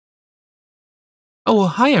Oh, well,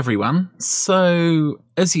 hi everyone. So,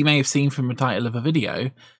 as you may have seen from the title of a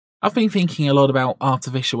video, I've been thinking a lot about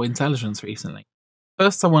artificial intelligence recently.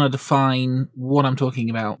 First, I want to define what I'm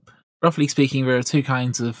talking about. Roughly speaking, there are two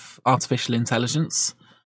kinds of artificial intelligence.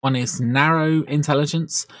 One is narrow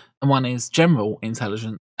intelligence, and one is general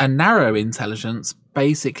intelligence. And narrow intelligence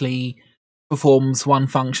basically performs one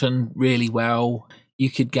function really well.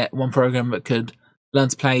 You could get one program that could learn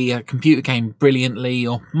to play a computer game brilliantly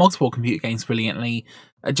or multiple computer games brilliantly.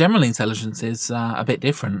 A general intelligence is a bit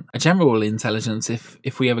different. A general intelligence,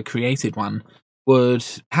 if we ever created one, would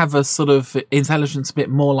have a sort of intelligence a bit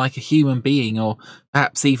more like a human being, or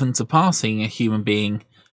perhaps even surpassing a human being.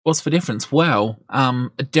 What's the difference? Well,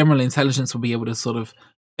 a general intelligence will be able to sort of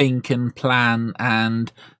think and plan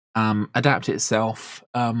and adapt itself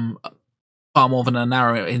far more than a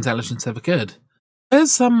narrow intelligence ever could.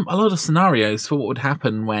 There's a lot of scenarios for what would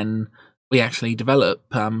happen when we actually develop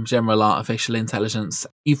general artificial intelligence.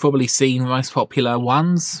 You've probably seen the most popular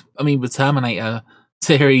ones. I mean, the Terminator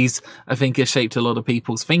series, I think, has shaped a lot of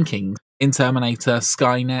people's thinking. In Terminator,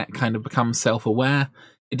 Skynet kind of becomes self-aware.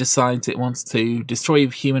 It decides it wants to destroy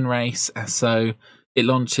the human race, so it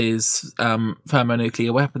launches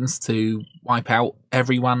thermonuclear weapons to wipe out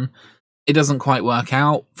everyone. It doesn't quite work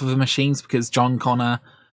out for the machines because John Connor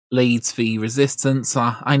leads the resistance.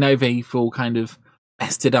 I know they've all kind of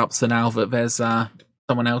messed it up, so now that there's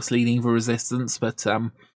someone else leading the resistance. But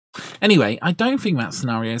anyway, I don't think that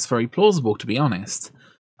scenario is very plausible, to be honest.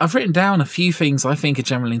 I've written down a few things I think a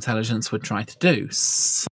general intelligence would try to do.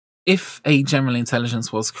 So if a general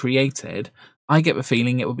intelligence was created, I get the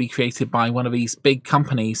feeling it would be created by one of these big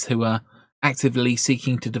companies who are actively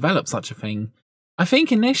seeking to develop such a thing. I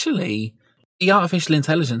think initially the artificial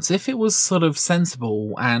intelligence, if it was sort of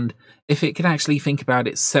sensible and if it could actually think about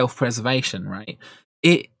its self-preservation, right,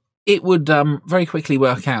 it would very quickly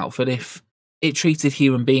work out that if it treated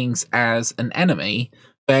human beings as an enemy,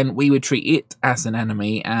 then we would treat it as an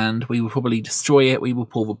enemy and we would probably destroy it, we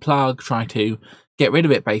would pull the plug, try to get rid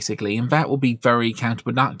of it basically, and that would be very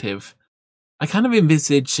counterproductive. I kind of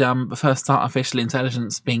envisage the first artificial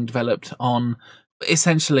intelligence being developed on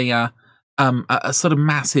essentially a sort of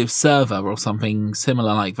massive server or something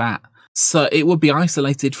similar like that. So it would be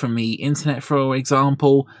isolated from the internet, for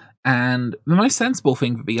example, and the most sensible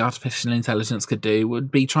thing that the artificial intelligence could do would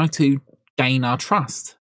be try to gain our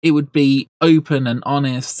trust. It would be open and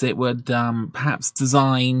honest. It would perhaps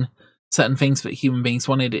design certain things that human beings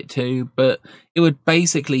wanted it to, but it would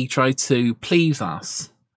basically try to please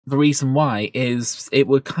us. The reason why is it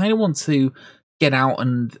would kind of want to get out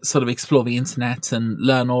and sort of explore the internet and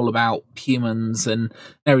learn all about humans and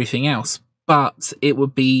everything else, but it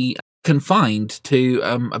would be confined to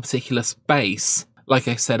a particular space, like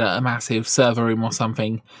I said, a massive server room or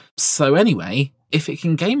something. So anyway, if it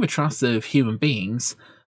can gain the trust of human beings,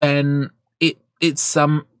 then its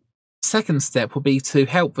second step will be to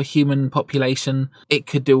help the human population. It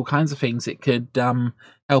could do all kinds of things. It could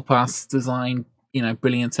help us design,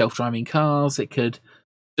 brilliant self-driving cars. It could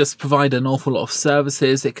just provide an awful lot of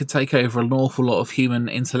services. It could take over an awful lot of human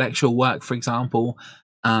intellectual work, for example.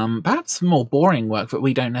 Perhaps more boring work that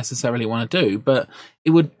we don't necessarily want to do, but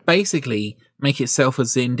it would basically make itself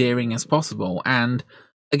as endearing as possible. And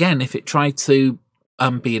again, if it tried to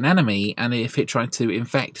be an enemy, and if it tried to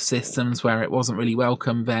infect systems where it wasn't really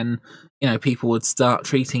welcome, then people would start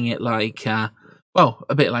treating it like a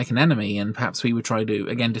bit like an enemy, and perhaps we would try to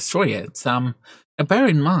again destroy it. Bear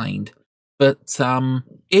in mind but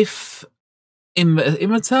if in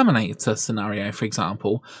the Terminator scenario, for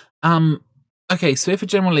example, okay, so if a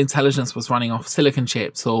general intelligence was running off silicon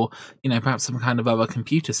chips or, perhaps some kind of other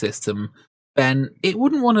computer system, then it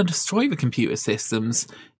wouldn't want to destroy the computer systems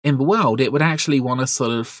in the world. It would actually want to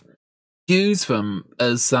sort of use them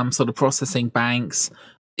as some sort of processing banks.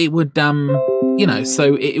 It would,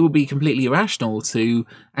 so it would be completely irrational to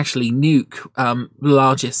actually nuke the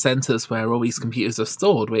largest centers where all these computers are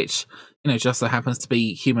stored, which just so happens to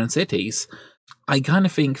be human cities. I kind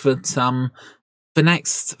of think that the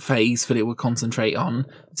next phase that it would concentrate on,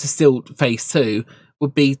 to still phase 2,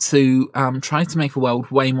 would be to try to make the world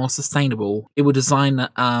way more sustainable. It would design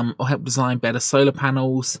or help design better solar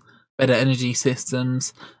panels, better energy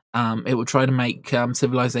systems. It would try to make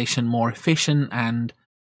civilization more efficient and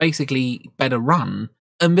basically better run.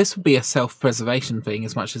 And this would be a self-preservation thing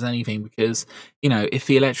as much as anything, because, if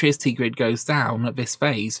the electricity grid goes down at this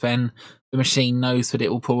phase, then the machine knows that it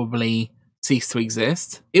will probably cease to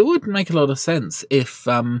exist. It would make a lot of sense if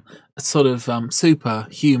a sort of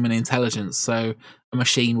superhuman intelligence, so a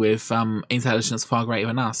machine with intelligence far greater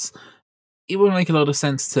than us, it would make a lot of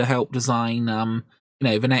sense to help design,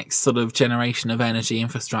 the next sort of generation of energy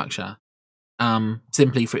infrastructure.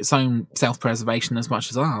 simply for its own self-preservation as much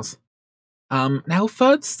as ours. Now,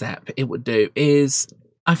 third step it would do is,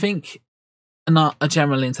 I think, a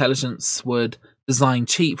general intelligence would design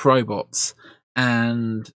cheap robots,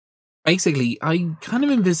 and basically, I kind of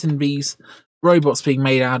envision these robots being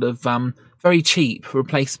made out of very cheap,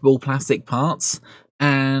 replaceable plastic parts.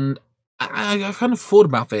 And I kind of thought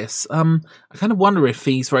about this. I kind of wonder if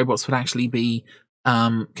these robots would actually be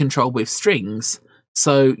controlled with strings.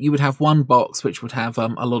 So you would have one box which would have a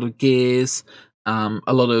lot of gears, a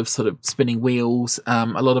lot of sort of spinning wheels, a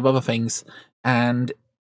lot of other things, and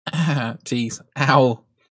geez, ow.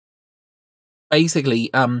 Basically,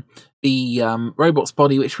 the robot's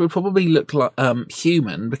body, which would probably look like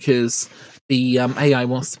human, because the AI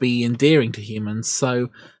wants to be endearing to humans. So,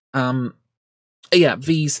 yeah,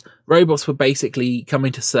 these robots would basically come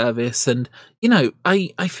into service, and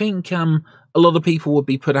I think a lot of people would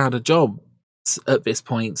be put out of jobs at this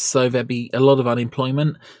point, so there'd be a lot of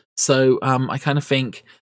unemployment. So, I kind of think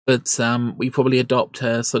that we probably adopt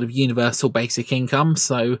a sort of universal basic income,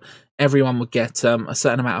 so everyone would get a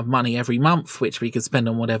certain amount of money every month, which we could spend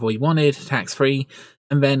on whatever we wanted, tax-free.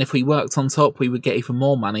 And then if we worked on top, we would get even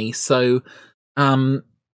more money. So I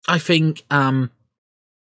think,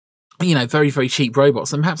 very, very cheap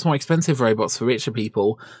robots, and perhaps more expensive robots for richer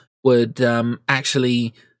people, would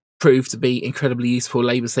actually prove to be incredibly useful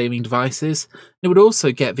labour-saving devices. It would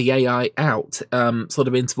also get the AI out, sort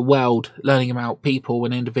of into the world, learning about people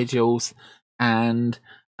and individuals, and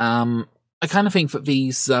I kind of think that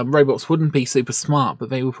these robots wouldn't be super smart, but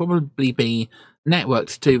they would probably be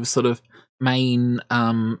networked to the sort of main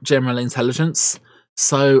general intelligence.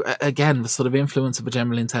 So again, the sort of influence of the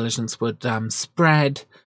general intelligence would spread,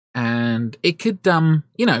 and it could, learn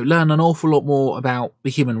an awful lot more about the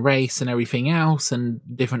human race and everything else, and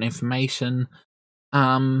different information.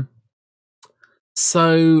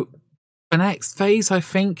 So the next phase, I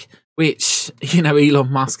think, which,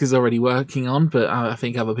 Elon Musk is already working on, but I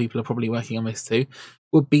think other people are probably working on this too,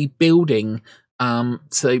 would be building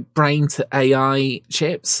brain to AI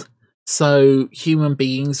chips. So human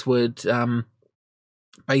beings would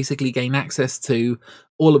basically gain access to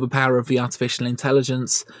all of the power of the artificial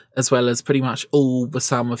intelligence, as well as pretty much all the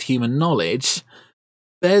sum of human knowledge.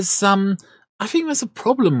 There's I think there's a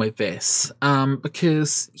problem with this,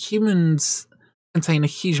 because humans contain a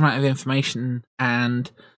huge amount of information, and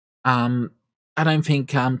I don't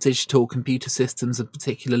think digital computer systems are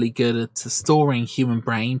particularly good at storing human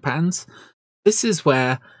brain patterns. This is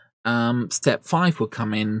where step 5 would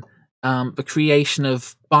come in. The creation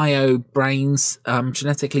of bio brains,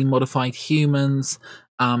 genetically modified humans,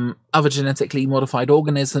 other genetically modified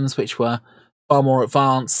organisms which were far more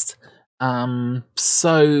advanced.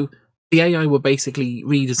 So the AI would basically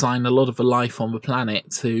redesign a lot of the life on the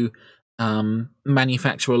planet to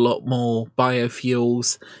manufacture a lot more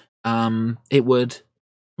biofuels. It would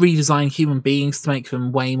redesign human beings to make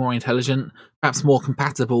them way more intelligent, perhaps more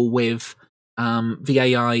compatible with the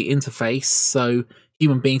AI interface, so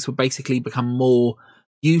human beings would basically become more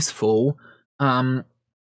useful.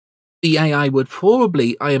 The AI would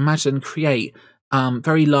probably, I imagine, create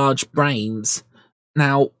very large brains.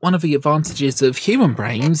 Now, one of the advantages of human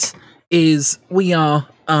brains is we are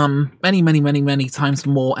many, many, many, many times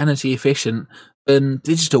more energy efficient than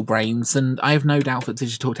digital brains, and I have no doubt that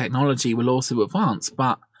digital technology will also advance.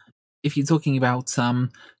 But if you're talking about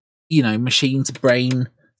machine to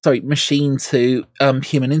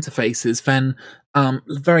human interfaces, then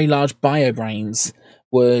very large bio brains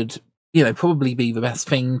would probably be the best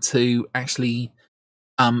thing to actually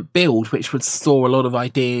build, which would store a lot of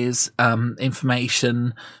ideas,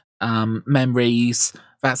 information, memories,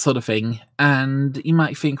 that sort of thing. And you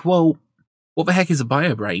might think, well, what the heck is a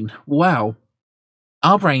bio brain? Well,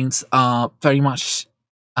 our brains are very much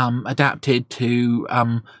adapted to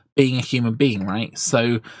being a human being, right?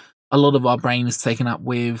 So a lot of our brain is taken up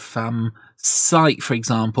with sight, for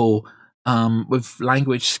example, with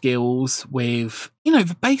language skills, with,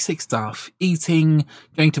 the basic stuff, eating,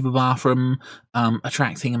 going to the bathroom,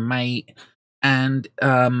 attracting a mate, and,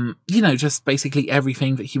 just basically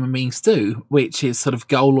everything that human beings do, which is sort of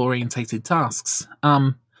goal-orientated tasks.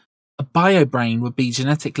 A bio brain would be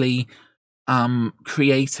genetically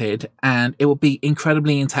created, and it would be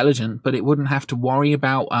incredibly intelligent, but it wouldn't have to worry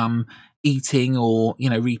about eating, or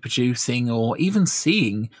reproducing, or even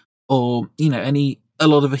seeing, or a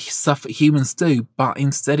lot of the stuff that humans do. But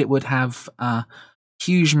instead it would have a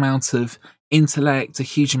huge amount of intellect, a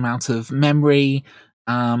huge amount of memory.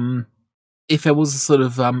 If there was a sort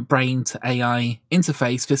of brain to AI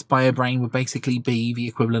interface, this bio brain would basically be the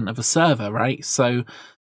equivalent of a server, right? So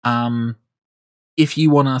if you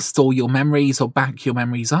want to store your memories or back your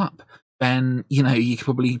memories up, then, you know, you could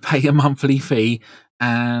probably pay a monthly fee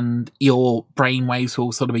and your brain waves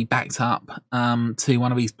will sort of be backed up to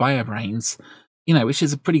one of these biobrains, you know, which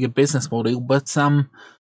is a pretty good business model. But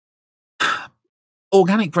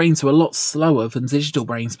organic brains are a lot slower than digital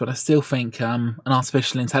brains, but I still think an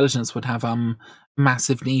artificial intelligence would have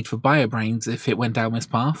massive need for biobrains if it went down this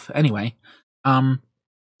path. Anyway,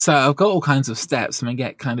 so I've got all kinds of steps and they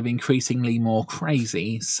get kind of increasingly more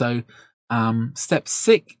crazy. So step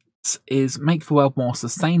 6 is make the world more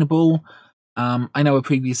sustainable. I know I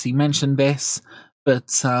previously mentioned this,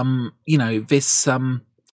 but you know, this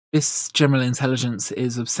general intelligence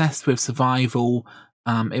is obsessed with survival.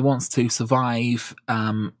 It wants to survive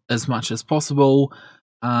as much as possible.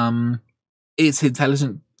 Its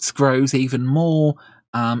intelligence grows even more.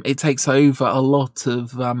 It takes over a lot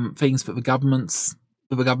of things that the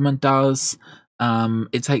government does.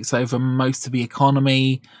 It takes over most of the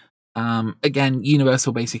economy. Again,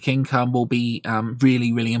 universal basic income will be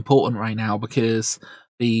really, really important right now because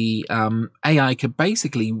the AI could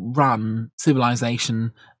basically run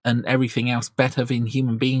civilization and everything else better than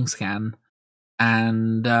human beings can.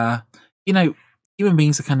 And, you know, human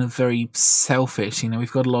beings are kind of very selfish. You know,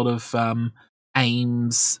 we've got a lot of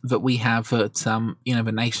aims that we have that, you know,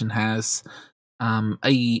 the nation has.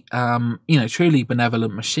 You know, truly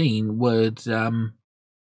benevolent machine would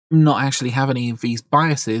not actually have any of these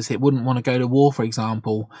biases. It wouldn't want to go to war, for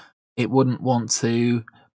example. It wouldn't want to.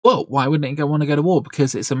 Well, why wouldn't it want to go to war?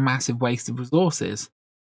 Because it's a massive waste of resources.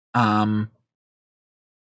 It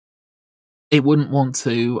wouldn't want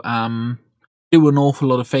to do an awful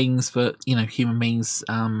lot of things that, you know, human beings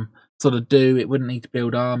sort of do. It wouldn't need to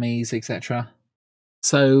build armies, etc.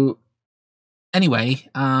 So anyway,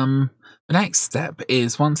 the next step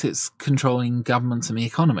is once it's controlling governments and the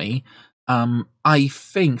economy, I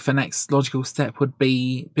think the next logical step would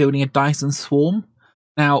be building a Dyson swarm.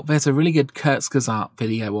 Now, there's a really good Kurzgesagt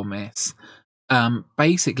video on this.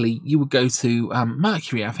 Basically, you would go to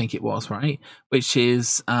Mercury, I think it was, right? Which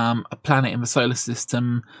is a planet in the solar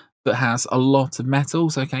system that has a lot of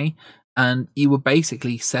metals, okay? And you would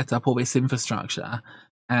basically set up all this infrastructure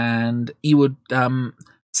and you would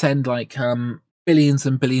send like billions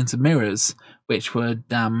and billions of mirrors, which would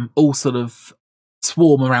all sort of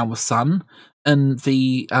swarm around the sun, and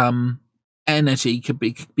the energy could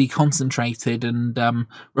be concentrated and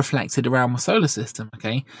reflected around the solar system,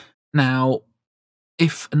 okay? Now,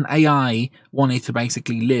 if an AI wanted to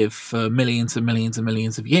basically live for millions and millions and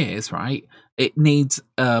millions of years, right, it needs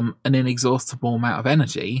an inexhaustible amount of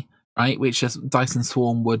energy, right, which a Dyson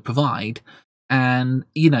swarm would provide. And,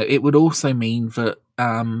 you know, it would also mean that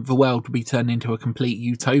the world would be turned into a complete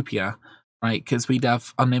utopia, right, because we'd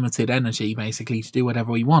have unlimited energy, basically, to do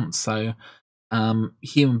whatever we want. So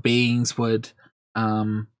human beings would...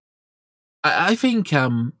 I think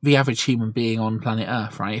the average human being on planet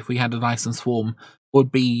Earth, right, if we had a Dyson swarm, would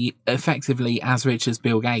be effectively as rich as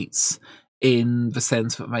Bill Gates in the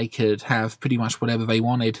sense that they could have pretty much whatever they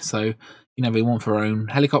wanted. So, you know, they want their own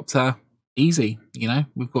helicopter, easy, you know,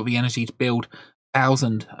 we've got the energy to build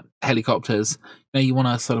 1,000 helicopters. You know, you want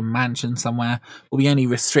a sort of mansion somewhere. Well, the only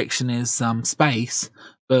restriction is space,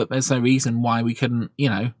 but there's no reason why we couldn't, you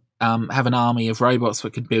know, have an army of robots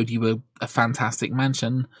that could build you a fantastic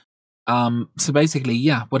mansion. So basically,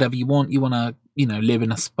 yeah, whatever you want to, you know, live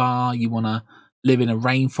in a spa, you want to live in a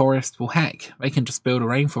rainforest, well, heck, they can just build a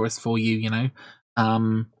rainforest for you, you know,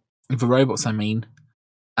 the robots, I mean,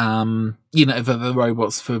 you know, the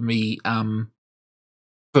robots from the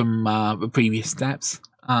previous steps.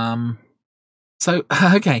 So,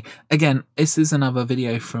 okay, again, this is another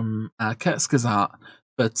video from Kurzgesagt,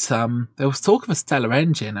 but there was talk of a stellar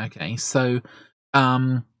engine, okay, so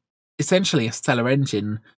essentially a stellar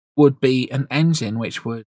engine would be an engine which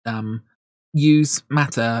would use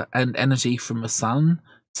matter and energy from the sun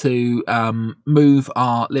to move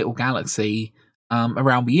our little galaxy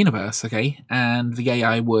around the universe, okay? And the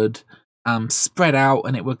AI would spread out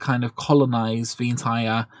and it would kind of colonize the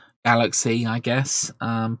entire galaxy, I guess,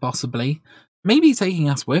 possibly. Maybe taking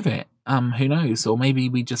us with it, who knows? Or maybe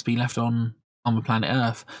we'd just be left on the planet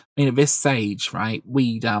Earth. I mean, at this stage, right,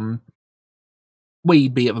 we'd be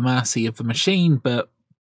at the mercy of the machine, but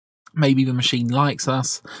maybe the machine likes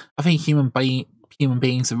us. I think human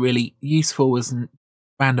beings are really useful as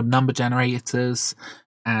random number generators,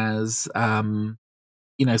 as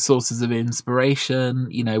you know, sources of inspiration.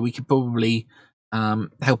 You know, we could probably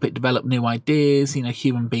help it develop new ideas. You know,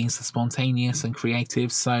 human beings are spontaneous and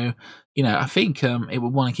creative, so you know, I think it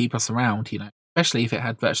would want to keep us around. You know, especially if it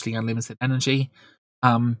had virtually unlimited energy.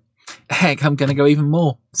 Heck, I'm going to go even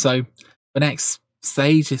more. So the next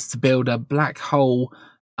stage is to build a black hole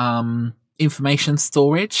information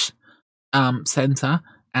storage. center,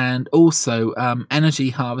 and also energy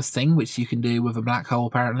harvesting, which you can do with a black hole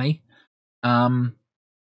apparently.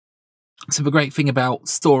 So the great thing about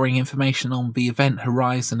storing information on the event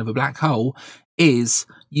horizon of a black hole is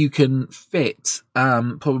you can fit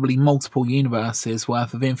probably multiple universes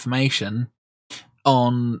worth of information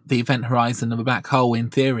on the event horizon of a black hole in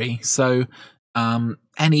theory. So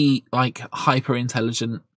any like hyper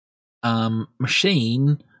intelligent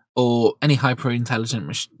machine or any hyper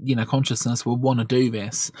intelligent consciousness will want to do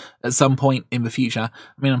this at some point in the future.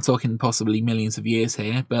 I mean, I'm talking possibly millions of years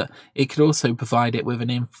here, but it could also provide it with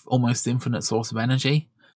an almost infinite source of energy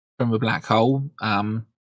from a black hole.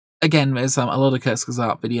 Again, there's a lot of Kurtz's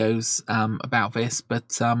art videos about this,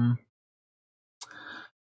 but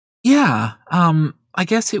yeah, I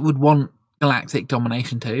guess it would want galactic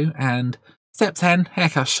domination too. And step 10,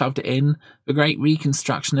 heck, I shoved it in, the great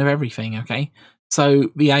reconstruction of everything, okay?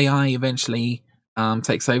 So the AI eventually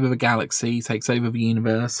takes over the galaxy, takes over the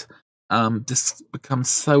universe, just becomes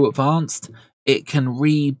so advanced, it can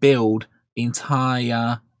rebuild the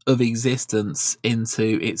entire of existence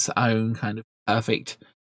into its own kind of perfect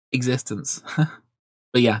existence.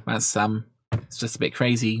 But yeah, that's it's just a bit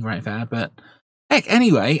crazy right there, but heck,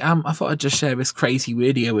 anyway, I thought I'd just share this crazy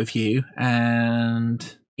video with you,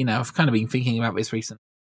 and I've kind of been thinking about this recently.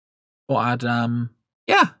 Thought I'd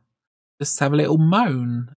yeah, just have a little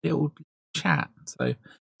moan, a little chat. So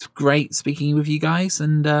it's great speaking with you guys,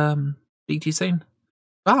 and speak to you soon.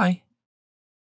 Bye.